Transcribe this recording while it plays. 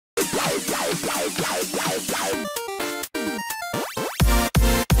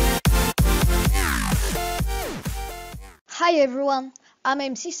Hi everyone, I'm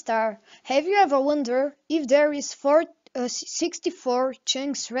MC Star. Have you ever wondered if there is 64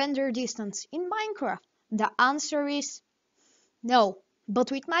 chunks render distance in Minecraft? The answer is no.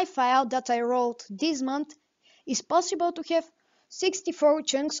 But with my file that I wrote this month, it's possible to have 64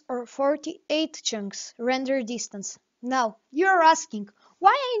 chunks or 48 chunks render distance. Now, you're asking,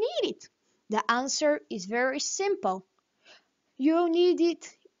 why I need it? The answer is very simple. You need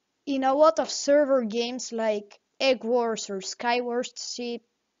it in a lot of server games like Egg Wars or Sky Wars to see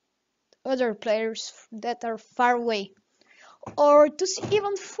other players that are far away, or to see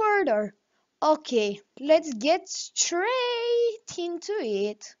even further. Okay, let's get straight into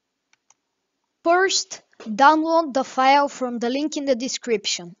it. First, download the file from the link in the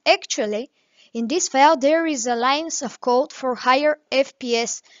description. Actually, in this file there is a lines of code for higher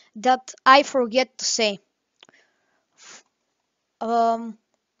FPS that I forget to say.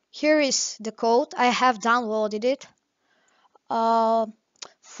 Here is the code. I have downloaded it.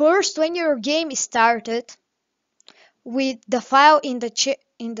 First, when your game is started, with the file it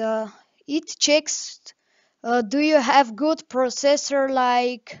checks do you have good processor,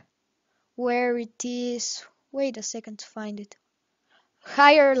 like where it is. Wait a second to find it.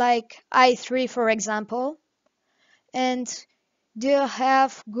 Higher, like i3 for example, and do you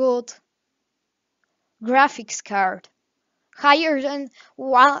have good graphics card higher than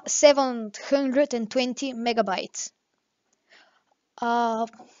 720 megabytes.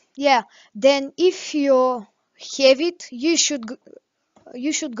 Yeah, then if you have it, you should go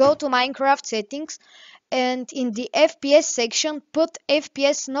to Minecraft settings, and in the FPS section put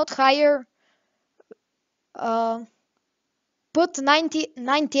FPS not higher, put 90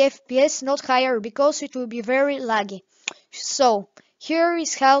 FPS not higher, because it will be very laggy. So here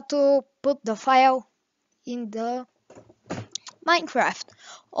is how to put the file in the Minecraft.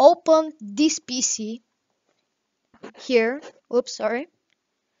 Open this PC here. Oops, sorry.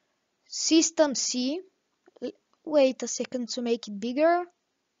 System C. Wait a second to make it bigger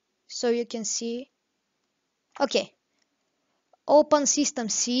so you can see. Okay. Open System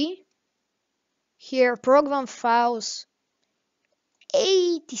C. Here, program files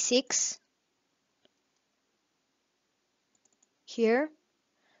 86. Here.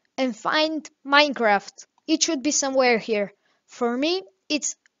 And find Minecraft. It should be somewhere here. For me,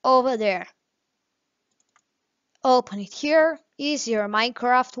 it's over there. Open it. Here is your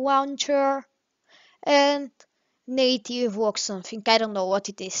Minecraft launcher and native log something. I don't know what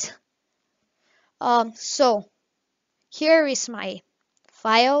it is. So here is my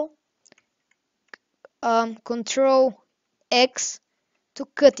file. Control X to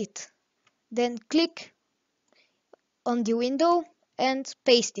cut it. Then click on the window and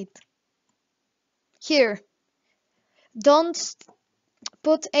paste it. Here, don't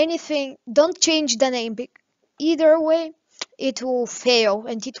put anything, don't change the name. Either way, it will fail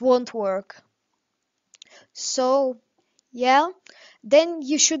and it won't work. So, yeah, then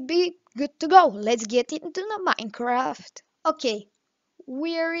you should be good to go. Let's get into the Minecraft. Okay,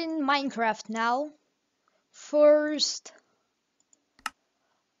 we're in Minecraft now. First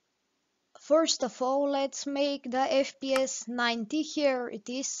of all, let's make the FPS 90. Here it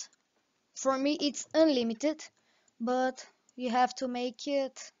is. For me, it's unlimited, but you have to make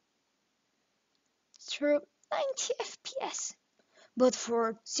it through 90 FPS. But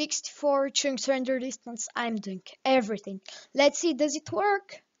for 64 chunks render distance, I'm doing everything. Let's see, does it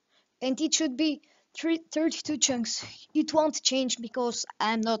work? And it should be 32 chunks. It won't change because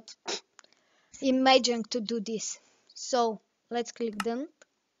I'm not imagining to do this. So let's click done.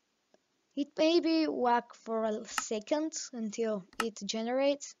 It may be whack for a second until it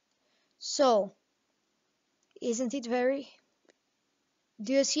generates. So, isn't it very...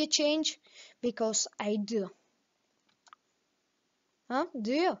 Do you see a change? Because I do. Huh?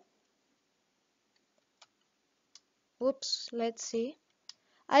 Do you? Oops, let's see.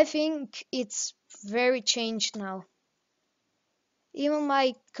 I think it's very changed now. Even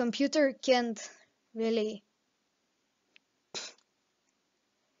my computer can't really...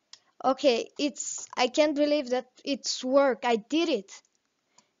 Okay, I can't believe that it's work. I did it.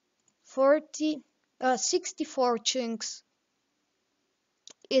 64 chunks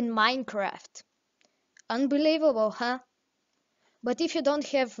in Minecraft. Unbelievable, huh? But if you don't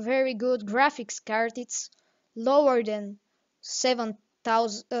have very good graphics card, it's lower than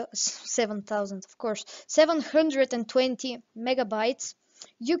 7,000, of course, 720 megabytes.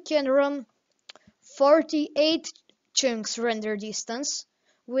 You can run 48 chunks render distance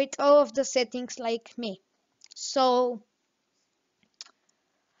with all of the settings like me. So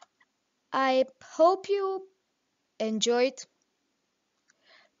I hope you enjoyed.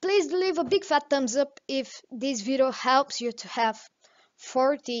 Please leave a big fat thumbs up if this video helps you to have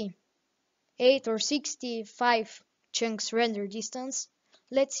 48 or 65 chunks render distance.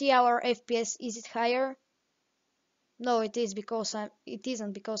 Let's see our FPS. Is it higher? No, it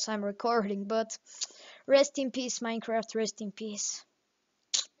isn't because I'm recording, but rest in peace, Minecraft, rest in peace.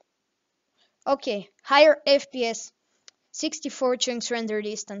 Okay, higher FPS, 64 chunks render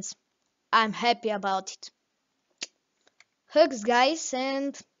distance. I'm happy about it. Hugs guys,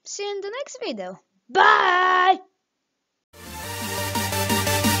 and see you in the next video. Bye!